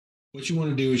What you want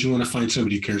to do is you want to find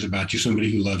somebody who cares about you,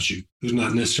 somebody who loves you, who's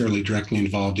not necessarily directly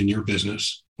involved in your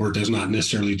business or does not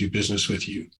necessarily do business with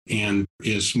you and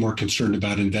is more concerned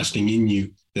about investing in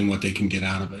you than what they can get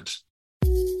out of it.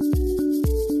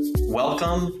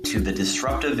 Welcome to the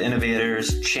Disruptive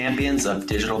Innovators Champions of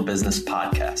Digital Business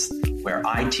podcast, where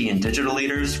IT and digital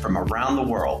leaders from around the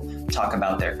world talk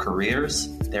about their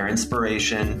careers, their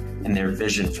inspiration, and their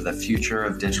vision for the future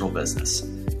of digital business.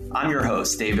 I'm your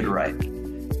host, David Wright.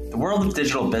 The world of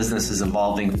digital business is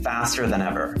evolving faster than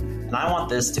ever, and I want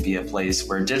this to be a place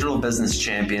where digital business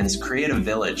champions create a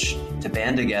village to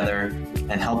band together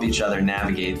and help each other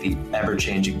navigate the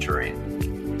ever-changing terrain.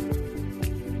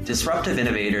 Disruptive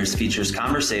Innovators features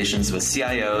conversations with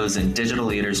CIOs and digital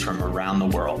leaders from around the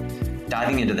world,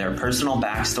 diving into their personal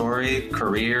backstory,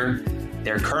 career,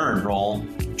 their current role,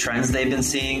 trends they've been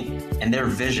seeing, and their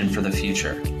vision for the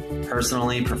future,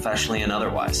 personally, professionally, and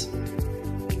otherwise.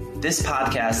 This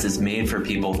podcast is made for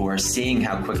people who are seeing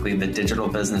how quickly the digital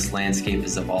business landscape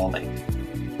is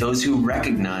evolving. Those who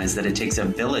recognize that it takes a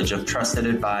village of trusted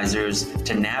advisors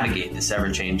to navigate this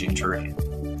ever-changing terrain.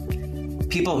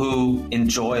 People who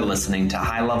enjoy listening to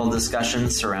high-level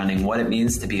discussions surrounding what it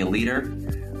means to be a leader,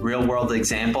 real-world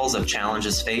examples of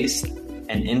challenges faced,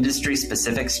 and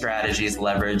industry-specific strategies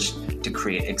leveraged to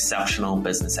create exceptional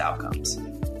business outcomes.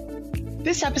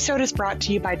 This episode is brought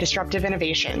to you by Disruptive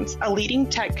Innovations, a leading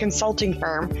tech consulting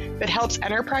firm that helps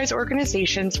enterprise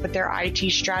organizations with their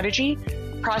IT strategy,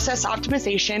 process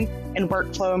optimization, and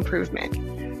workflow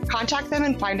improvement. Contact them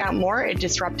and find out more at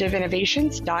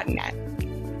disruptiveinnovations.net.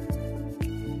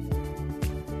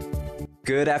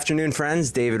 Good afternoon,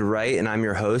 friends. David Wright, and I'm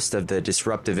your host of the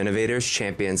Disruptive Innovators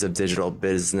Champions of Digital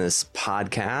Business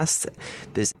podcast.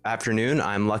 This afternoon,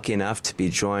 I'm lucky enough to be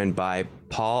joined by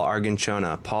Paul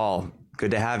Arguinchona. Paul, good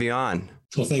to have you on.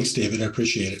 Well, thanks, David. I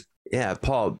appreciate it. Yeah,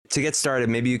 Paul, to get started,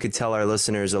 maybe you could tell our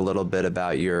listeners a little bit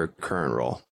about your current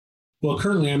role. Well,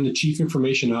 currently, I'm the Chief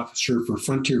Information Officer for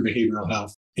Frontier Behavioral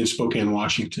Health in Spokane,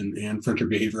 Washington, and Frontier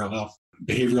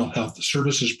Behavioral Health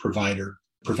Services provider.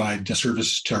 Provide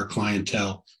services to our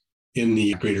clientele in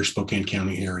the greater Spokane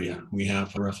County area. We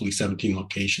have roughly 17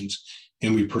 locations,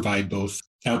 and we provide both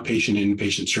outpatient and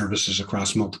inpatient services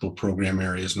across multiple program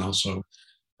areas and also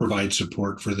provide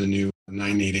support for the new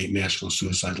 988 National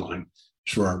Suicide Line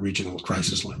through our regional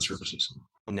crisis line services.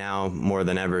 Now, more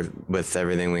than ever, with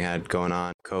everything we had going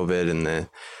on, COVID and the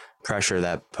pressure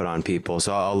that put on people.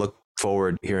 So I'll look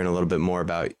forward to hearing a little bit more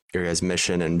about your guys'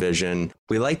 mission and vision.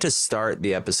 We like to start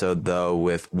the episode, though,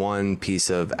 with one piece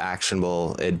of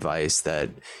actionable advice that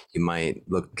you might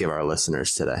give our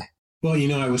listeners today. Well,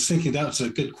 I was thinking that was a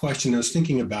good question. I was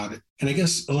thinking about it. And I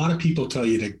guess a lot of people tell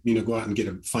you to, go out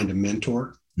and find a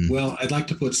mentor. Mm-hmm. Well, I'd like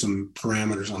to put some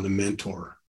parameters on the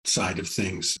mentor side of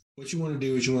things. What you want to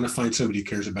do is you want to find somebody who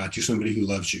cares about you, somebody who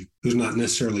loves you, who's not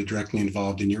necessarily directly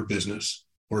involved in your business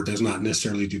or does not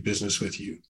necessarily do business with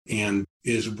you, and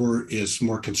is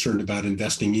more concerned about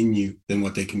investing in you than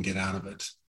what they can get out of it.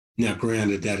 Now,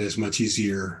 granted, that is much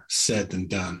easier said than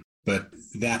done, but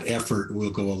that effort will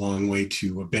go a long way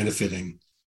to benefiting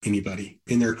anybody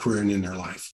in their career and in their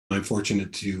life. I'm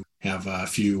fortunate to have a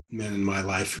few men in my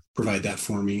life provide that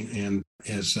for me. And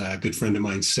as a good friend of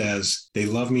mine says, they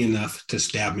love me enough to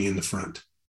stab me in the front.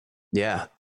 Yeah.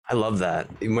 I love that.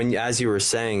 As you were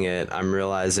saying it, I'm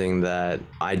realizing that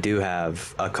I do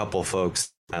have a couple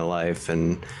folks in my life,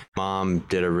 and Mom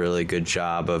did a really good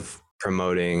job of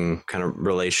promoting kind of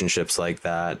relationships like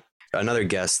that. Another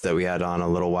guest that we had on a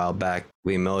little while back,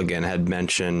 Lee Milligan, had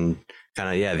mentioned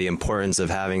the importance of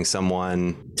having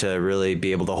someone to really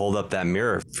be able to hold up that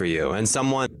mirror for you, and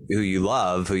someone who you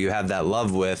love, who you have that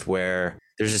love with, where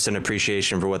there's just an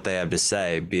appreciation for what they have to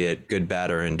say, be it good,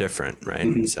 bad, or indifferent, right?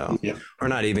 Mm-hmm. So, yeah. Or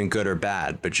not even good or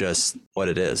bad, but just what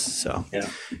it is. So, yeah.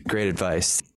 Great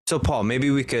advice. So, Paul,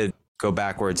 maybe we could go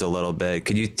backwards a little bit.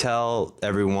 Could you tell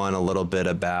everyone a little bit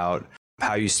about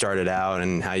how you started out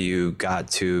and how you got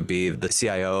to be the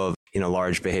CIO of,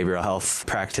 large behavioral health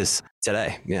practice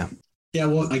today? Yeah. Yeah,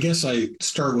 well, I guess I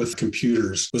start with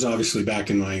computers. Was obviously back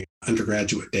in my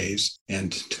undergraduate days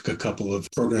and took a couple of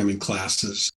programming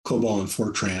classes, COBOL and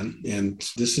Fortran. And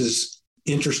this is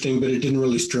interesting, but it didn't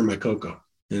really stir my cocoa.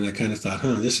 And I kind of thought,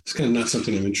 this is kind of not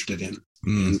something I'm interested in.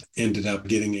 And ended up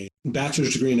getting a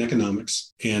bachelor's degree in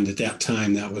economics. And at that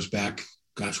time, that was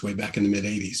way back in the mid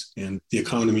 80s. And the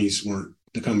economy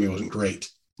wasn't great,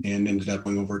 and ended up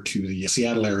going over to the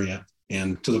Seattle area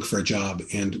and to look for a job,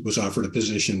 and was offered a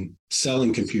position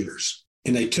selling computers.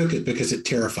 And I took it because it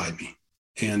terrified me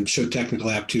and showed technical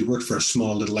aptitude, worked for a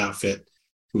small little outfit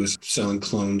who was selling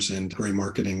clones and gray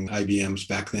marketing IBMs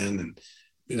back then. And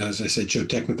as I said, showed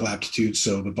technical aptitude.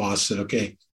 So the boss said,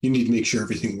 okay, you need to make sure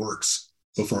everything works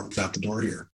before it was out the door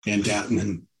here. And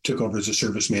then took over as a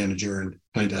service manager and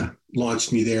kind of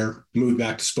launched me there. Moved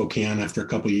back to Spokane after a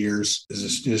couple of years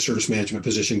as a service management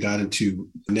position, got into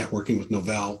networking with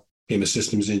Novell, became a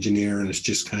systems engineer, and it's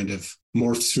just kind of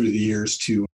morphed through the years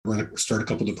to start a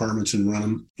couple departments and run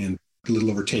them. And a little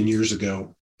over 10 years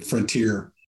ago,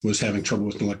 Frontier was having trouble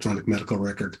with an electronic medical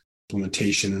record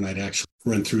implementation, and I'd actually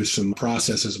run through some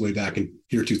processes way back in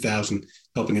year 2000,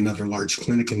 helping another large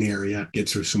clinic in the area get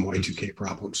through some Y2K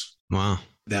problems. Wow.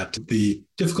 That the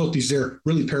difficulties there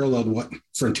really paralleled what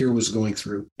Frontier was going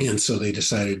through. And so they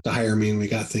decided to hire me, and we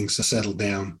got things settled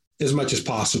down as much as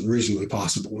possible, reasonably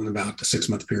possible, in about a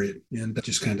 6-month period. And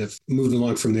just kind of moved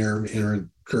along from there and are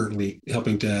currently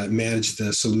helping to manage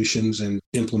the solutions and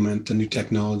implement the new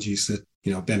technologies that,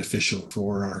 beneficial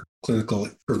for our clinical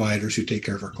providers who take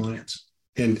care of our clients.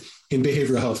 And in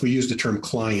behavioral health, we use the term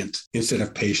client instead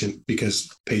of patient because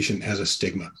patient has a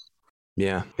stigma.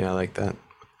 Yeah, I like that.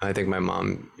 I think my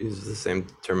mom uses the same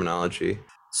terminology.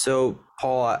 So,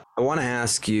 Paul, I want to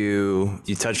ask you,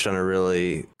 you touched on a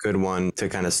really good one to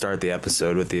kind of start the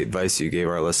episode with the advice you gave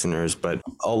our listeners, but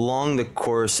along the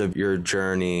course of your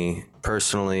journey,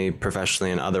 personally,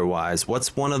 professionally, and otherwise,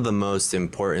 what's one of the most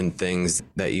important things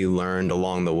that you learned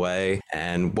along the way?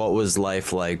 And what was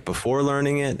life like before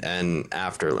learning it and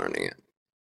after learning it?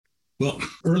 Well,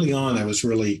 early on, I was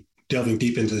really delving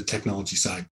deep into the technology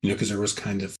side, because there was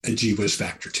kind of a gee whiz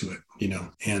factor to it,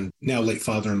 and now late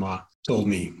father-in-law told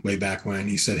me way back when,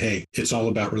 he said, hey, it's all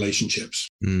about relationships.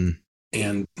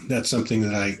 And that's something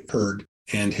that I heard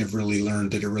and have really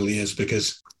learned that it really is,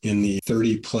 because in the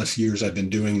 30 plus years I've been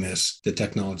doing this, the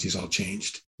technology's all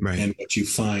changed. Right. And what you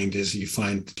find is you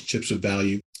find chips of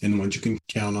value and ones you can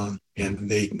count on, and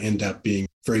they end up being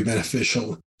very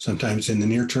beneficial, sometimes in the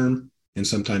near term and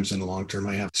sometimes in the long term.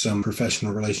 I have some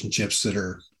professional relationships that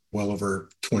are well over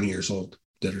 20 years old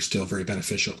that are still very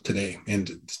beneficial today. And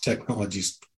the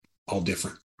technology's all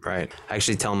different. Right. I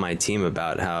actually tell my team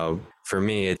about how, for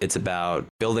me, it's about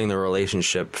building the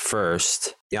relationship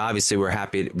first. Yeah, obviously,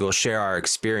 we'll share our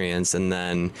experience. And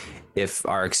then if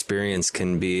our experience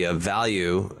can be of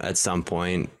value at some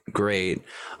point, great.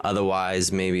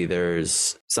 Otherwise, maybe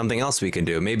there's something else we can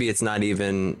do. Maybe it's not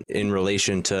even in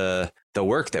relation to the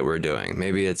work that we're doing.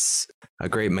 Maybe it's a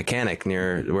great mechanic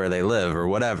near where they live or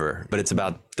whatever, but it's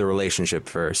about the relationship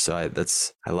first. So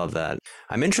I love that.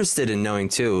 I'm interested in knowing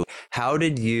too, how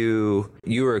did you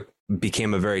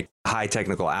became a very high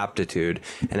technical aptitude.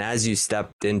 And as you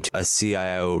stepped into a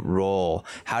CIO role,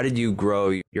 how did you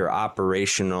grow your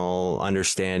operational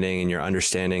understanding and your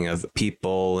understanding of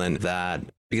people and that?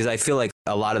 Because I feel like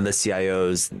a lot of the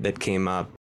CIOs that came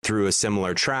up through a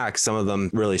similar track, some of them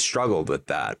really struggled with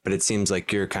that, but it seems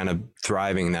like you're kind of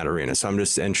thriving in that arena. So I'm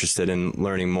just interested in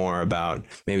learning more about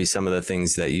maybe some of the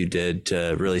things that you did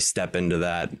to really step into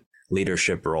that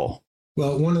leadership role.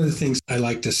 Well, one of the things I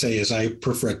like to say is I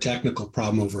prefer a technical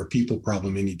problem over a people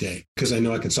problem any day, because I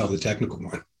know I can solve the technical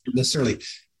one. Necessarily,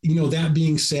 that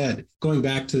being said, going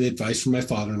back to the advice from my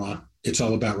father-in-law, it's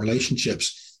all about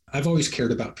relationships. I've always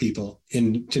cared about people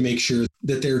and to make sure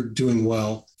that they're doing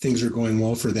well, things are going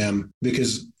well for them,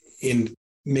 because in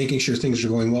making sure things are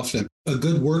going well for them, a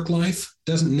good work life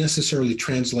doesn't necessarily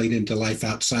translate into life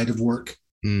outside of work,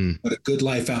 but a good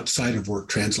life outside of work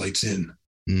translates in.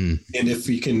 And if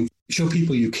you can show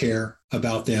people you care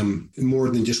about them more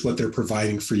than just what they're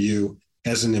providing for you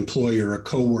as an employer, a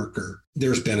coworker,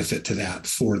 there's benefit to that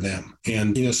for them.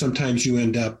 And, sometimes you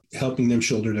end up helping them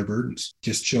shoulder their burdens,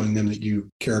 just showing them that you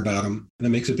care about them. And that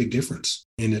makes a big difference.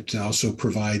 And it also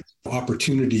provides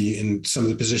opportunity. In some of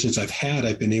the positions I've had,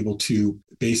 I've been able to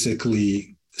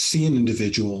basically see an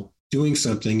individual doing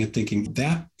something and thinking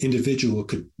that individual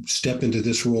could step into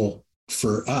this role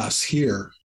for us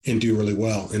here and do really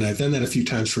well. And I've done that a few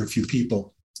times for a few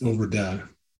people over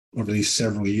these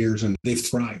several years, and they've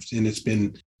thrived. And it's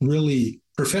been really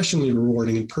professionally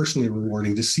rewarding and personally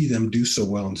rewarding to see them do so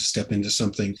well and to step into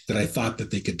something that I thought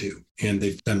that they could do. And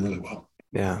they've done really well.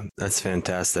 Yeah, that's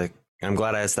fantastic. I'm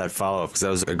glad I asked that follow-up, because that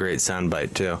was a great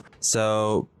soundbite too.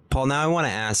 So, Paul, now I want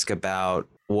to ask about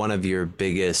one of your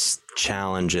biggest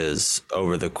challenges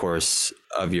over the course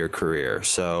of your career.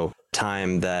 So,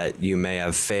 time that you may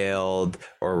have failed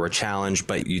or were challenged,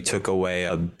 but you took away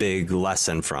a big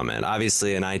lesson from it.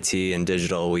 Obviously, in IT and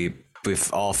digital, we've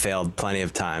all failed plenty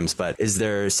of times, but is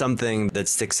there something that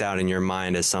sticks out in your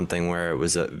mind as something where it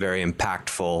was very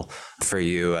impactful for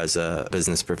you as a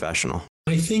business professional?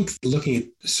 I think looking at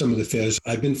some of the failures,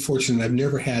 I've been fortunate. I've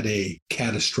never had a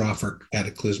catastrophic,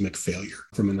 cataclysmic failure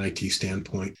from an IT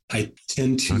standpoint. I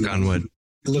tend to... Knock on wood.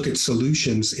 look at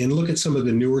solutions and look at some of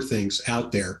the newer things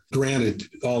out there. Granted,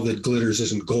 all that glitters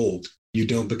isn't gold. You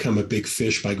don't become a big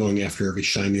fish by going after every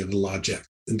shiny little object.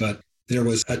 But there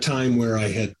was a time where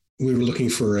we were looking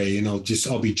for and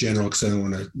I'll be general because I don't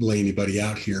want to lay anybody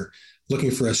out here,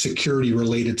 looking for a security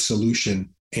related solution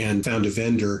and found a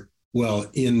vendor. Well,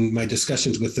 in my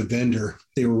discussions with the vendor,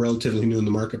 they were relatively new in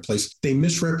the marketplace. They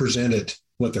misrepresented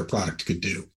what their product could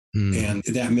do. And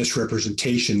that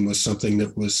misrepresentation was something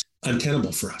that was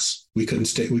untenable for us. We couldn't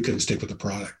stick with the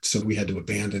product. So we had to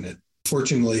abandon it.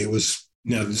 Fortunately,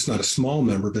 now it's not a small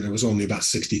number, but it was only about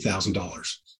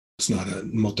 $60,000. It's not a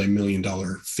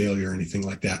multi-million-dollar failure or anything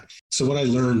like that. So what I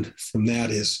learned from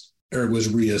that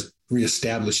was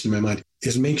reestablished in my mind,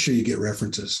 is make sure you get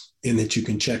references and that you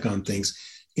can check on things.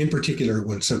 In particular,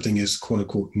 when something is quote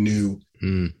unquote new,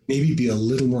 maybe be a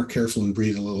little more careful and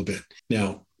breathe a little bit.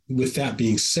 Now, with that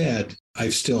being said,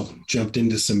 I've still jumped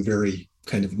into some very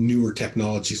kind of newer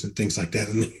technologies and things like that,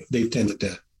 and they've tended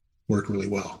to work really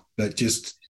well. But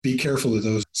just be careful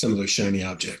of some of those shiny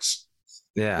objects.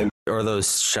 Yeah. Or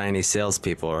those shiny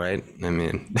salespeople, right? I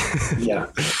mean, yeah.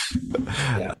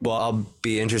 Well, I'll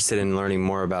be interested in learning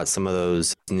more about some of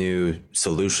those new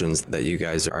solutions that you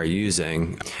guys are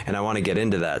using. And I want to get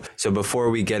into that. So before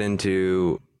we get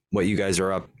into what you guys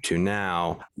are up to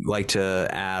now, I'd like to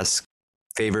ask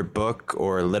favorite book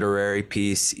or literary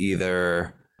piece,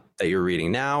 either that you're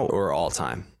reading now or all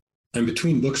time. I'm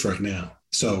between books right now,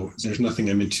 so there's nothing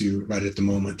I'm into right at the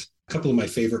moment. A couple of my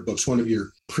favorite books. One of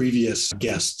your previous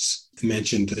guests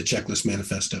mentioned the Checklist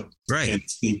Manifesto. Right. And I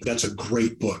think that's a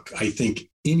great book. I think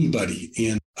anybody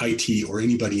in IT or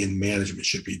anybody in management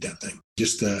should read that thing.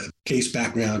 Just the case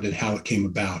background and how it came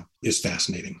about is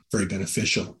fascinating, very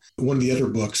beneficial. One of the other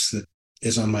books that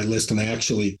is on my list, and I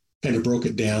actually kind of broke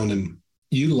it down and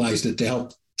utilized it to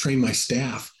help train my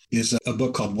staff, is a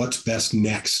book called What's Best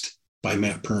Next by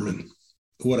Matt Perman.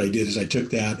 What I did is I took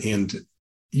that and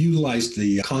utilized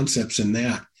the concepts in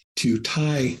that to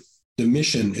tie the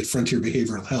mission at Frontier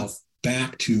Behavioral Health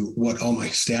back to what all my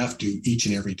staff do each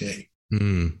and every day.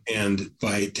 And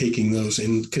by taking those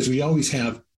in, because we always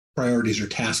have priorities or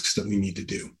tasks that we need to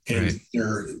do. And there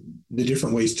are the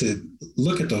different ways to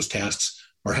look at those tasks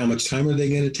are how much time are they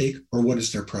going to take or what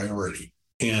is their priority.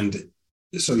 And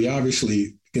so you're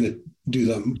obviously going to do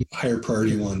the higher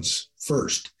priority ones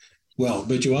first. Well,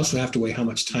 but you also have to weigh how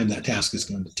much time that task is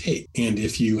going to take. And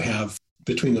if you have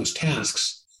between those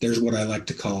tasks, there's what I like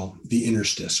to call the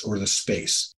interstice or the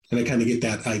space. And I kind of get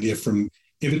that idea from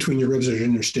in between your ribs, there's an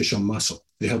interstitial muscle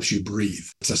that helps you breathe.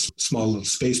 It's a small little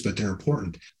space, but they're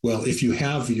important. Well, if you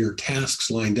have your tasks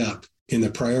lined up in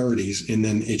the priorities, and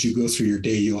then as you go through your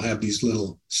day, you'll have these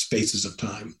little spaces of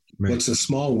time. What's a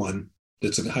small one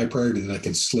that's a high priority that I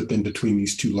can slip in between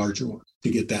these two larger ones to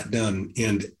get that done?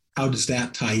 And how does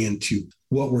that tie into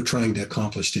what we're trying to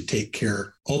accomplish to take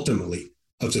care ultimately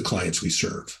of the clients we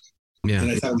serve? Yeah. And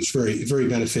I thought it was very, very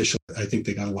beneficial. I think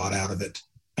they got a lot out of it.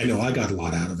 I know I got a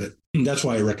lot out of it. And that's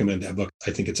why I recommend that book.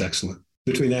 I think it's excellent.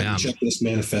 Between that and Checklist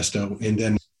Manifesto, and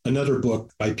then another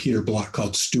book by Peter Block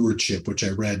called Stewardship, which I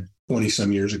read 20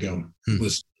 some years ago,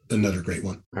 was another great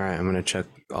one. All right. I'm going to check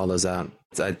all those out.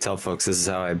 I tell folks this is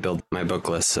how I build my book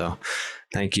list. So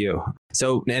thank you.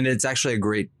 So, and it's actually a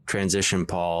great transition,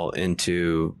 Paul,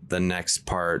 into the next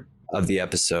part of the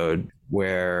episode,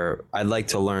 where I'd like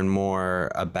to learn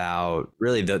more about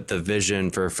really the vision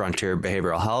for Frontier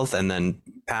Behavioral Health, and then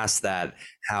past that,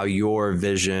 how your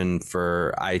vision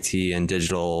for IT and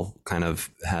digital kind of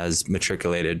has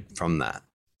matriculated from that.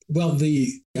 Well,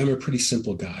 I'm a pretty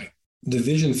simple guy. The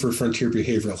vision for Frontier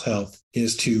Behavioral Health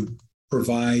is to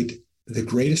provide the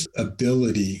greatest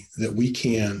ability that we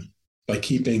can by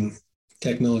keeping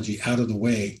technology out of the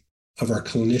way of our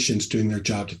clinicians doing their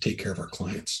job to take care of our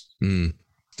clients.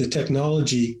 The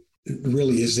technology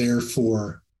really is there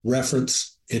for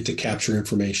reference and to capture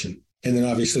information. And then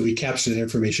obviously we capture that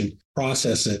information,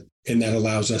 process it, and that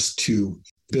allows us to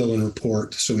bill and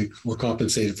report. So we're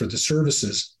compensated for the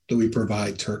services that we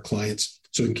provide to our clients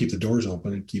so we can keep the doors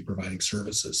open and keep providing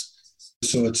services.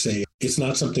 So it's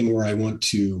not something where I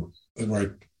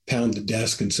pound the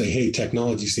desk and say, hey,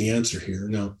 technology is the answer here.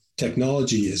 No,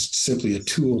 technology is simply a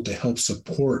tool to help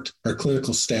support our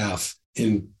clinical staff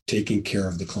in taking care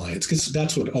of the clients, because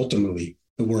that's what ultimately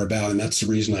we're about. And that's the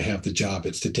reason I have the job.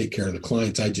 It's to take care of the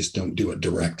clients. I just don't do it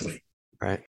directly.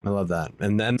 Right. I love that.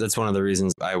 And then that's one of the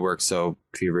reasons I work so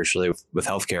feverishly with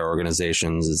healthcare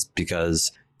organizations, is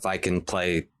because if I can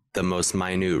play the most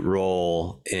minute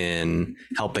role in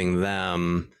helping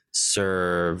them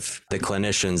serve the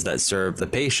clinicians that serve the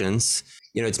patients,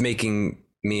 it's making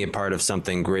me a part of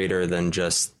something greater than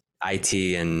just IT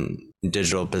and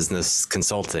digital business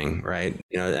consulting, right?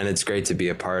 And it's great to be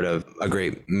a part of a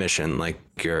great mission like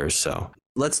yours. So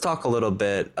let's talk a little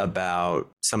bit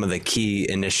about some of the key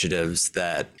initiatives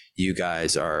that you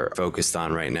guys are focused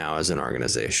on right now as an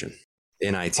organization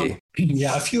in IT.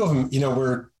 Yeah, a few of them,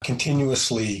 we're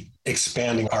continuously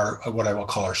expanding what I will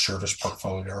call our service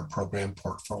portfolio, our program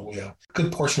portfolio. A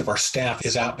good portion of our staff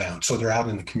is outbound, so they're out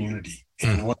in the community.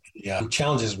 And one of the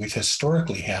challenges we've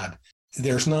historically had,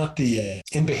 there's not in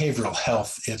behavioral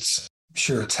health, it's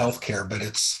healthcare, but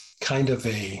it's kind of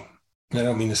I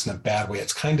don't mean this in a bad way,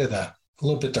 it's kind of a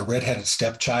little bit the redheaded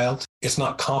stepchild. It's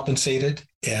not compensated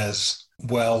as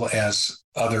well as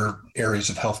other areas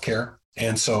of healthcare.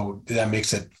 And so that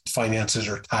makes it finances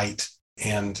are tight.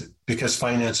 And because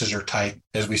finances are tight,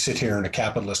 as we sit here in a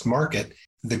capitalist market,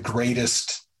 the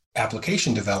greatest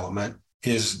application development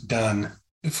is done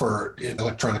for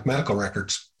electronic medical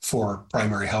records for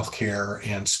primary health care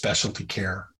and specialty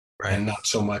care, right, and not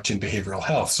so much in behavioral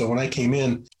health. So when I came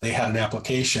in, they had an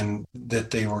application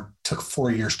that took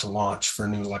 4 years to launch for a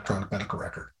new electronic medical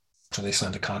record. So they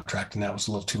signed a contract, and that was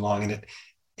a little too long, and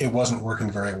it wasn't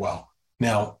working very well.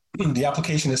 Now, the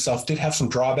application itself did have some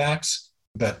drawbacks,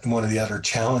 but one of the other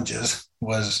challenges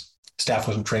was staff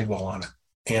wasn't trained well on it.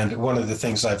 And one of the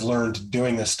things I've learned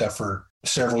doing this stuff for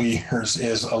several years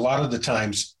is a lot of the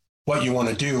times what you want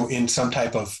to do in some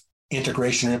type of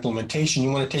integration or implementation,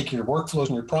 you want to take your workflows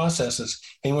and your processes,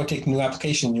 and you want to take a new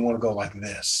application, and you want to go like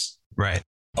this. Right.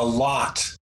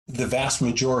 The vast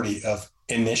majority of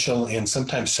initial and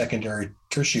sometimes secondary,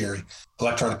 tertiary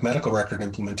electronic medical record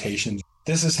implementations,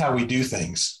 this is how we do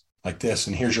things, like this,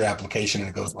 and here's your application, and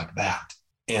it goes like that.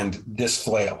 And this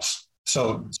flails.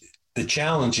 So the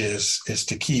challenge is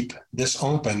to keep this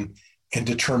open and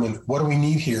determine, what do we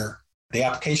need here? The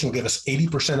application will give us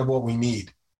 80% of what we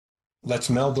need. Let's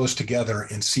meld those together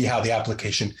and see how the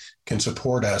application can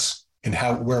support us and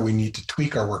where we need to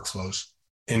tweak our workflows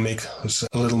and make us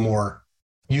a little more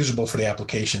usable for the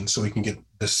application, so we can get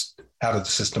this out of the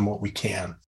system what we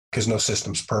can, because no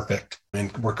system's perfect.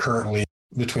 And we're currently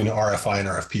between the RFI and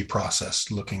RFP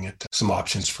process looking at some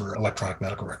options for electronic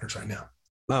medical records right now.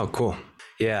 Oh, cool.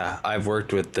 Yeah, I've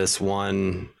worked with this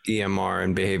one EMR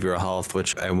in behavioral health,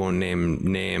 which I won't name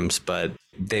names, but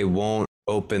they won't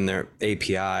open their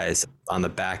APIs on the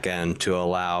back end to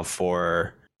allow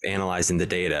for analyzing the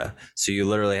data. So you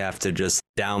literally have to just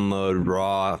download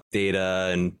raw data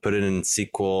and put it in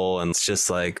SQL. And it's just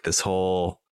like this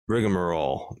whole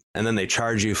rigmarole. And then they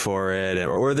charge you for it,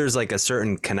 or there's like a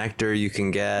certain connector you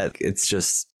can get. It's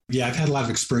just. Yeah, I've had a lot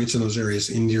of experience in those areas.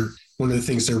 One of the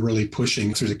things they're really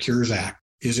pushing through the Cures Act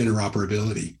is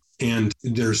interoperability. And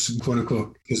there's, quote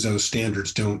unquote, because those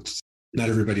standards not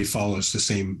everybody follows the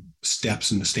same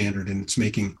steps in the standard, and it's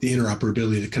making the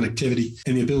interoperability, the connectivity,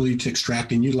 and the ability to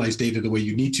extract and utilize data the way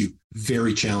you need to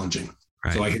very challenging.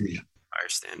 Right. So I hear you. Higher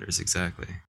standards, exactly.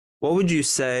 What would you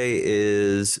say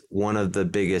is one of the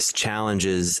biggest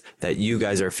challenges that you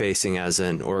guys are facing as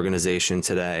an organization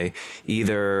today,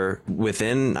 either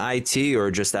within IT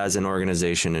or just as an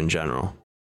organization in general?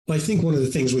 Well, I think one of the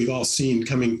things we've all seen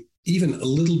coming even a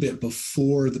little bit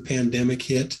before the pandemic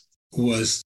hit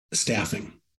was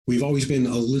staffing. We've always been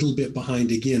a little bit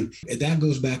behind again. That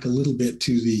goes back a little bit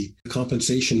to the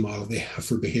compensation model they have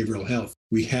for behavioral health.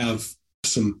 We have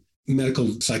some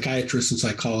medical psychiatrists and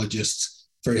psychologists,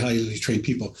 very highly trained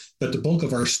people, but the bulk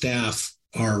of our staff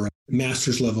are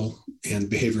master's level and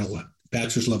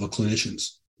bachelor's level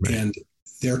clinicians. Right. And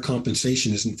their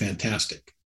compensation isn't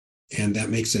fantastic. And that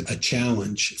makes it a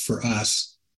challenge for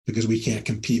us because we can't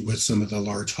compete with some of the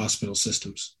large hospital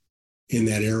systems in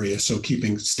that area. So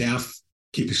keeping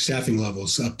staffing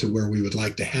levels up to where we would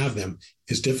like to have them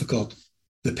is difficult.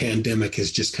 The pandemic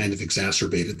has just kind of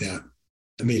exacerbated that.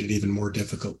 It made it even more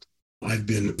difficult. I've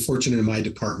been fortunate in my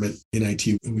department in IT.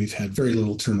 We've had very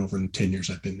little turnover in the 10 years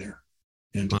I've been there,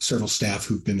 and several staff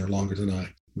who've been there longer than I,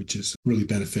 which is really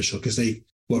beneficial because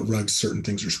what rugs certain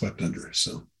things are swept under.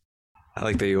 So I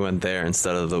like that you went there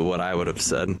instead of what I would have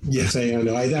said. Yes, I know.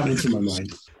 That went through my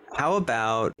mind. How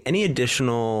about any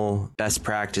additional best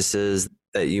practices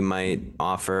that you might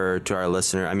offer to our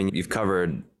listener? I mean, you've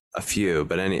covered a few,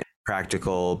 but any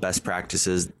practical best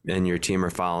practices and your team are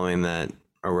following that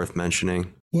are worth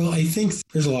mentioning? Well, I think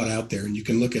there's a lot out there, and you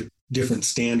can look at different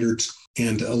standards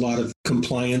and a lot of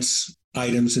compliance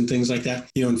items and things like that.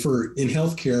 And in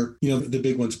healthcare, the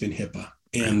big one's been HIPAA.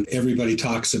 And everybody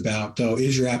talks about,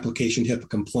 is your application HIPAA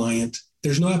compliant?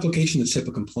 There's no application that's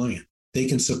HIPAA compliant. They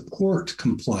can support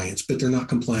compliance, but they're not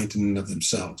compliant in and of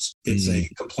themselves.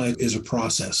 Compliant is a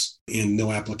process, and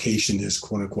no application is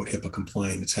quote unquote HIPAA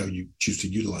compliant. It's how you choose to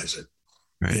utilize it.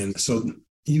 Right. And so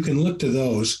you can look to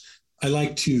those. I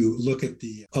like to look at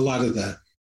a lot of the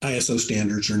ISO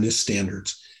standards or NIST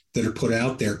standards that are put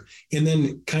out there, and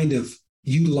then kind of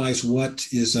utilize what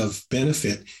is of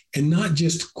benefit and not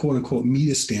just quote unquote meet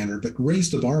a standard, but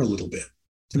raise the bar a little bit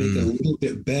to make it a little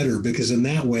bit better. Because in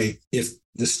that way, if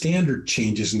the standard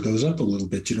changes and goes up a little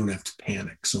bit, you don't have to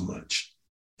panic so much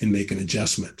and make an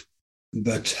adjustment.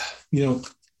 But,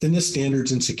 the NIST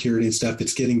standards and security and stuff,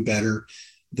 it's getting better.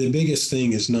 The biggest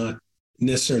thing is not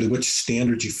necessarily which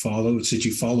standards you follow. It's that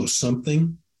you follow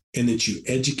something and that you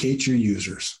educate your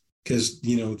users. Because,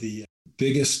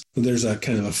 there's a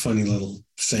kind of a funny little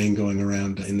saying going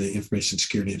around in the information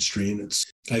security industry, and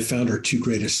I found our two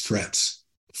greatest threats.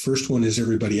 First one is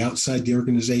everybody outside the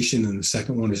organization, and the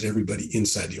second one is everybody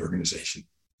inside the organization.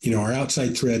 Our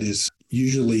outside threat is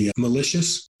usually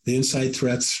malicious. The inside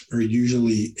threats are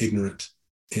usually ignorant.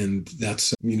 And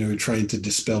that's, trying to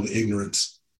dispel the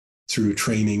ignorance through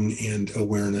training and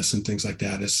awareness and things like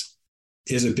that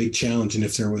is a big challenge. And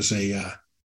if there was a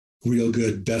real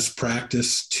good best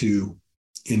practice to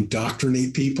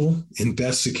indoctrinate people in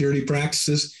best security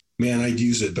practices, man, I'd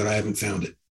use it, but I haven't found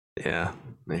it. Yeah,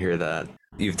 I hear that.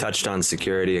 You've touched on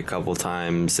security a couple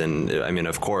times. And I mean,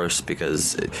 of course,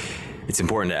 because it's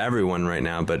important to everyone right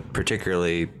now, but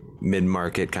particularly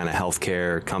mid-market kind of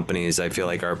healthcare companies, I feel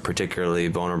like are particularly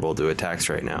vulnerable to attacks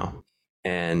right now.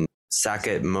 And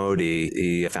Saket Modi,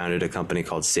 he founded a company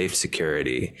called Safe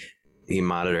Security. He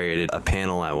moderated a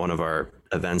panel at one of our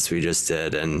events we just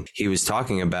did. And he was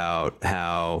talking about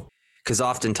how, because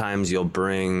oftentimes you'll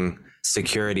bring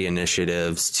security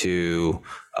initiatives to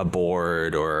a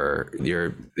board or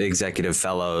your executive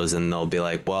fellows, and they'll be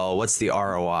like, well, what's the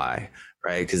ROI,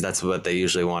 right? Because that's what they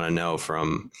usually want to know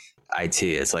from IT.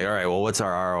 It's like, all right, well, what's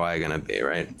our ROI going to be,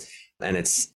 right? And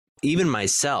it's even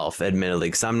myself, admittedly,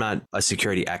 because I'm not a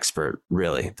security expert,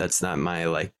 really. That's not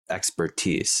my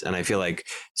expertise. And I feel like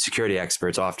security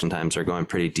experts oftentimes are going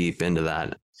pretty deep into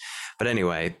that. But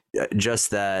anyway,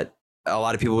 just that a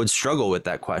lot of people would struggle with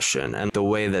that question. And the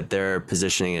way that they're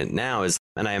positioning it now is,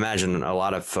 and I imagine a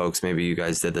lot of folks, maybe you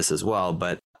guys did this as well,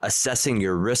 but assessing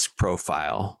your risk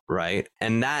profile, right?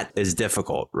 And that is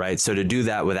difficult, right? So to do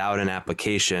that without an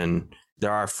application,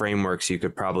 there are frameworks you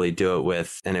could probably do it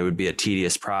with, and it would be a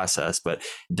tedious process. But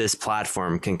this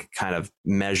platform can kind of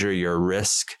measure your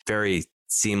risk very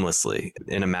seamlessly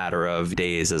in a matter of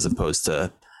days as opposed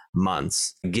to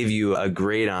months, give you a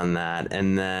grade on that.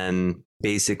 And then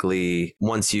basically,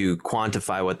 once you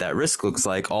quantify what that risk looks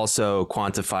like, also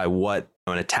quantify what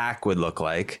an attack would look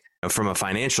like from a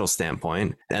financial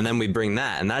standpoint. And then we bring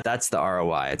that, and that's the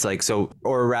ROI. It's like, so,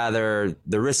 or rather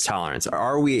the risk tolerance.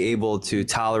 Are we able to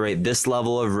tolerate this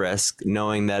level of risk,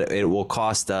 knowing that it will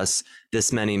cost us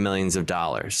this many millions of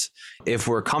dollars? If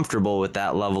we're comfortable with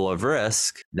that level of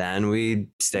risk, then we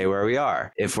stay where we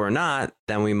are. If we're not,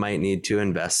 then we might need to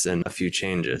invest in a few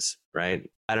changes, right?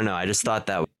 I don't know. I just thought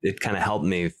that it kind of helped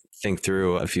me think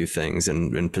through a few things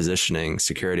and positioning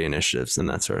security initiatives and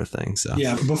that sort of thing. So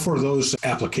yeah, before those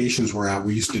applications were out,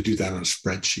 we used to do that on a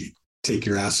spreadsheet. Take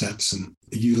your assets and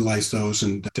utilize those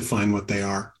and define what they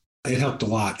are. It helped a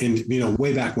lot. And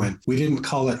way back when, we didn't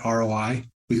call it ROI,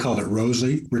 we called it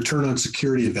ROSI, return on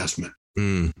security investment.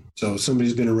 So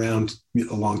somebody's been around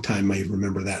a long time might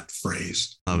remember that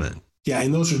phrase. Love it. Yeah,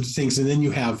 and those are the things. And then you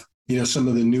have some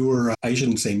of the newer, I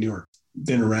shouldn't say newer,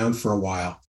 been around for a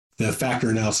while, the factor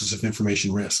analysis of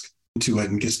information risk into it,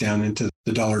 and gets down into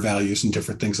the dollar values and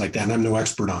different things like that. And I'm no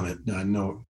expert on it. I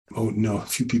know a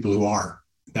few people who are.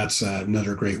 That's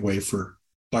another great way for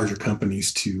larger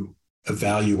companies to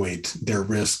evaluate their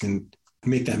risk and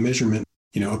make that measurement,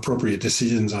 appropriate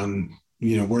decisions on,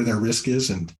 where their risk is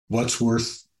and what's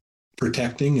worth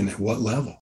protecting and at what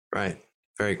level. Right.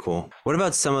 Very cool. What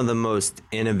about some of the most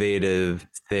innovative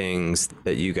things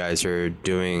that you guys are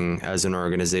doing as an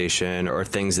organization, or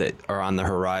things that are on the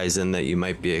horizon that you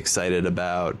might be excited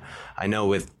about? I know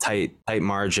with tight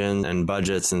margin and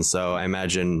budgets, and so I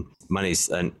imagine money's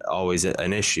always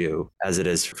an issue, as it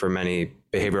is for many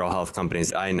behavioral health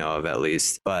companies I know of, at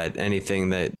least. But anything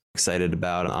that you're excited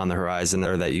about on the horizon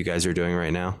or that you guys are doing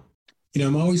right now?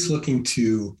 I'm always looking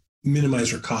to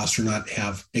minimize our costs or not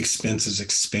have expenses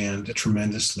expand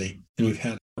tremendously. And we've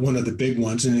had one of the big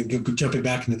ones, and jumping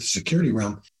back into the security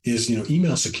realm, is,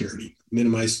 email security,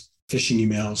 minimize phishing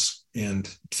emails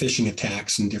and phishing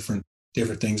attacks and different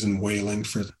things, and whaling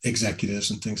for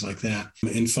executives and things like that.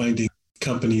 And finding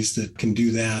companies that can do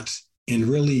that and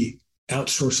really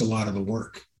outsource a lot of the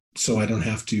work so I don't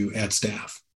have to add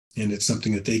staff. And it's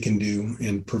something that they can do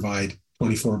and provide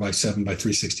 24/7 by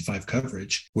 365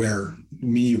 coverage, where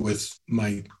me with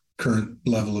my current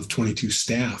level of 22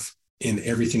 staff and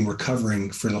everything we're covering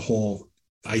for the whole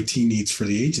IT needs for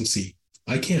the agency,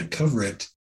 I can't cover it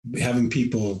having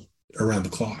people around the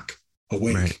clock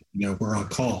awake. Right. We're on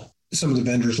call. Some of the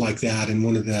vendors like that. And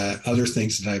one of the other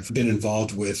things that I've been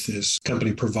involved with is a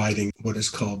company providing what is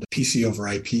called PC over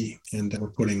IP. And we're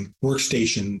putting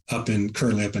workstation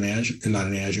currently up in Azure, not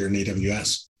in Azure, in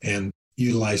AWS, and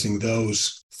utilizing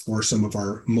those for some of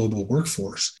our mobile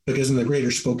workforce. Because in the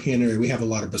greater Spokane area, we have a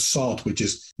lot of basalt, which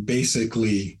is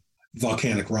basically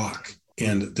volcanic rock.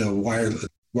 And the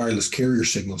wireless carrier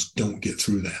signals don't get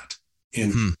through that.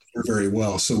 And very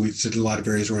well. So we've a lot of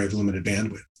areas where we have limited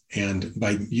bandwidth. And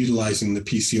by utilizing the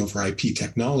PC over IP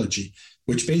technology,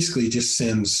 which basically just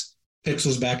sends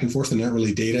pixels back and forth and not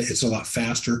really data, it's a lot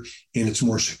faster and it's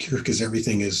more secure because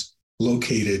everything is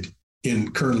located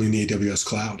currently in the AWS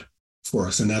cloud for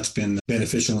us. And that's been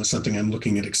beneficial. It's something I'm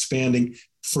looking at expanding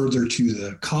further to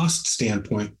the cost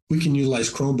standpoint. We can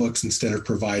utilize Chromebooks instead of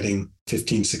providing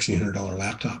 $1,500, $1,600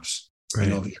 laptops. Right.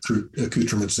 And all the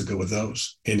accoutrements that go with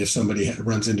those. And if somebody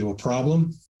runs into a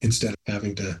problem, instead of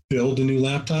having to build a new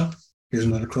laptop, here's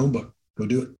another Chromebook. Go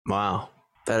do it. Wow.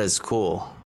 That is cool.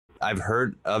 I've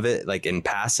heard of it like in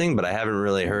passing, but I haven't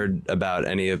really heard about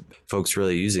any of folks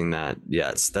really using that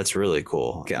yet. That's really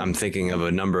cool. I'm thinking of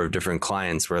a number of different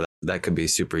clients where that could be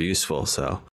super useful.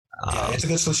 So yeah, it's a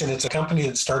good solution. It's a company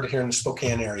that started here in the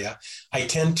Spokane area. I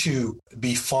tend to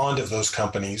be fond of those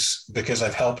companies because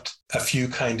I've helped a few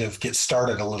kind of get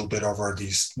started a little bit over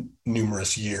these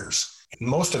numerous years.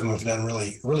 Most of them have done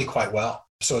really, really quite well.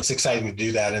 So it's exciting to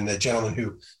do that. And the gentleman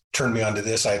who turned me on to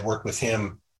this, I had worked with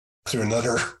him through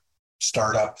another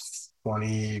startup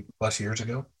 20 plus years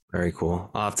ago. Very cool.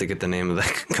 I'll have to get the name of the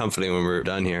company when we're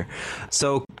done here.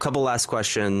 So a couple last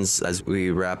questions as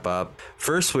we wrap up.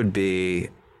 First would be,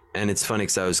 and it's funny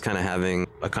because I was kind of having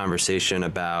a conversation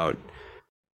about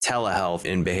telehealth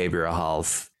in behavioral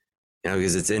health,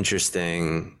 because it's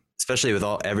interesting, especially with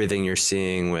everything you're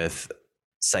seeing with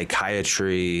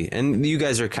psychiatry. And you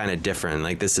guys are kind of different.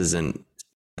 Like this isn't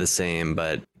the same,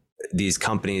 but these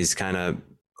companies kind of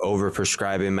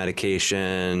over-prescribing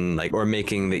medication, or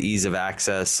making the ease of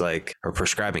access, or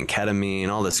prescribing ketamine,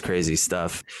 all this crazy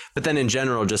stuff. But then in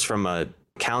general, just from a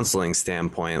counseling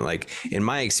standpoint, in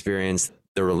my experience,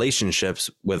 the relationships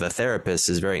with a therapist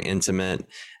is very intimate,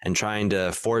 and trying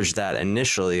to forge that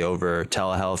initially over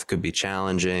telehealth could be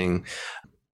challenging.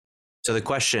 So the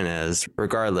question is,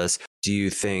 regardless, do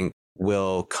you think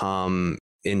will come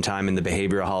in time in the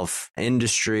behavioral health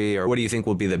industry, or what do you think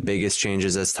will be the biggest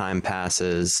changes as time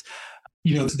passes?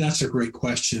 That's a great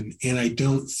question. And I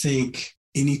don't think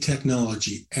any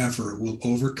technology ever will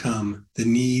overcome the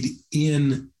need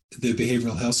in the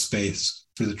behavioral health space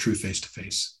for the true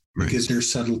face-to-face. Right. Because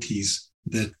there's subtleties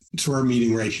that through our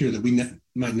meeting right here that we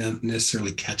might not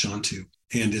necessarily catch on to.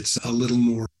 And it's a little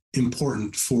more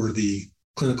important for the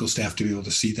clinical staff to be able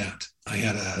to see that. I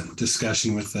had a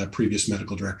discussion with a previous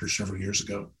medical director several years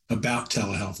ago about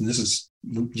telehealth, and this is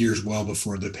years well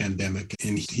before the pandemic.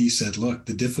 And he said, look,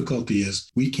 the difficulty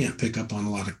is we can't pick up on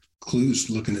a lot of clues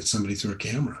looking at somebody through a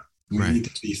camera. We need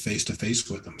to be face-to-face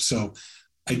with them. So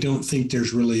I don't think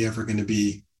there's really ever going to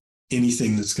be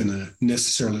anything that's going to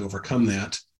necessarily overcome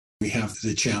that. We have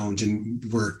the challenge, and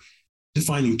we're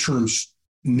defining terms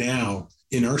now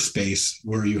in our space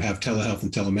where you have telehealth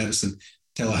and telemedicine.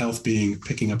 Telehealth being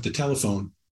picking up the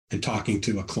telephone and talking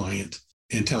to a client,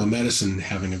 and telemedicine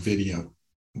having a video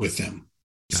with them.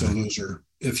 So those are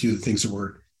a few of the things that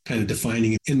we're kind of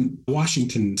defining. And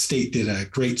Washington State did a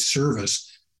great service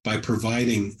by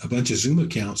providing a bunch of Zoom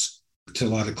accounts to a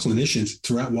lot of clinicians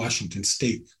throughout Washington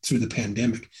State through the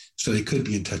pandemic, so they could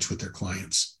be in touch with their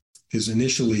clients. Because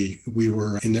initially we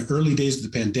were in the early days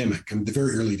of the pandemic, the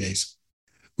very early days,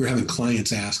 we were having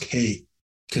clients ask, hey,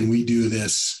 can we do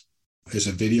this as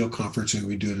a video conference, and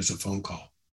we do it as a phone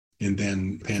call? And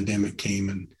then the pandemic came,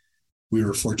 and we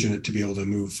were fortunate to be able to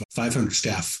move 500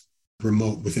 staff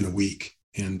remote within a week.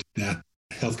 And that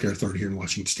healthcare authority here in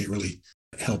Washington State really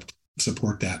helped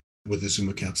support that with the Zoom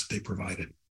accounts that they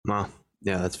provided. Wow.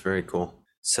 Yeah, that's very cool.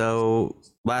 So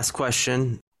last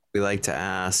question we like to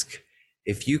ask,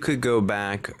 if you could go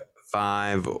back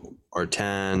 5 or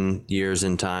 10 years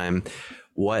in time,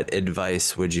 what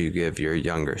advice would you give your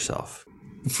younger self?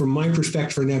 From my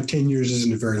perspective, right now, 10 years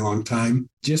isn't a very long time.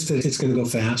 Just that it's going to go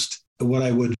fast. What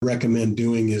I would recommend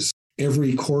doing is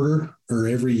every quarter or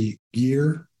every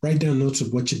year, write down notes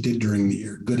of what you did during the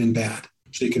year, good and bad,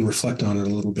 so you can reflect on it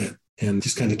a little bit and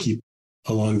just kind of keep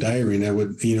a long diary. And I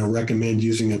would, recommend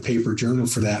using a paper journal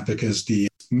for that, because the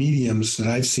mediums that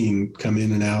I've seen come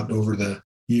in and out over the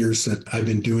years that I've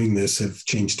been doing this have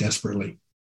changed desperately.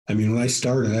 When I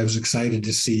started, I was excited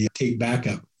to see take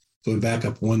backup. So it would back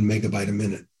up 1 megabyte a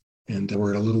minute. And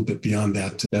we're a little bit beyond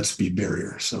that speed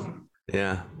barrier. So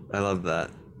yeah, I love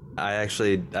that. I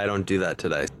don't do that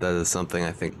today. That is something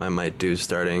I think I might do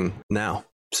starting now.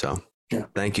 So yeah.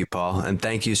 Thank you, Paul. And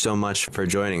thank you so much for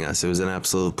joining us. It was an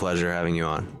absolute pleasure having you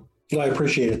on. Well, I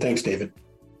appreciate it. Thanks, David.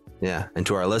 Yeah. And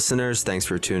to our listeners, thanks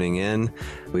for tuning in.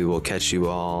 We will catch you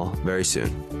all very soon.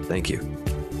 Thank you.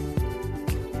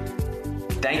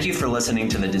 Thank you for listening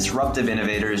to the Disruptive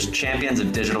Innovators Champions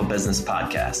of Digital Business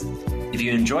podcast. If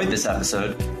you enjoyed this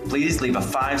episode, please leave a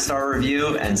 5-star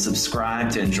review and subscribe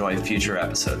to enjoy future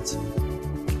episodes.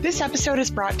 This episode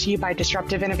is brought to you by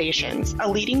Disruptive Innovations, a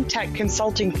leading tech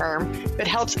consulting firm that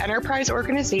helps enterprise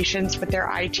organizations with their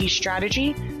IT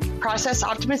strategy, process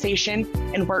optimization,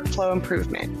 and workflow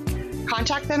improvement.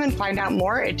 Contact them and find out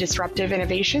more at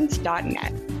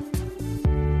disruptiveinnovations.net.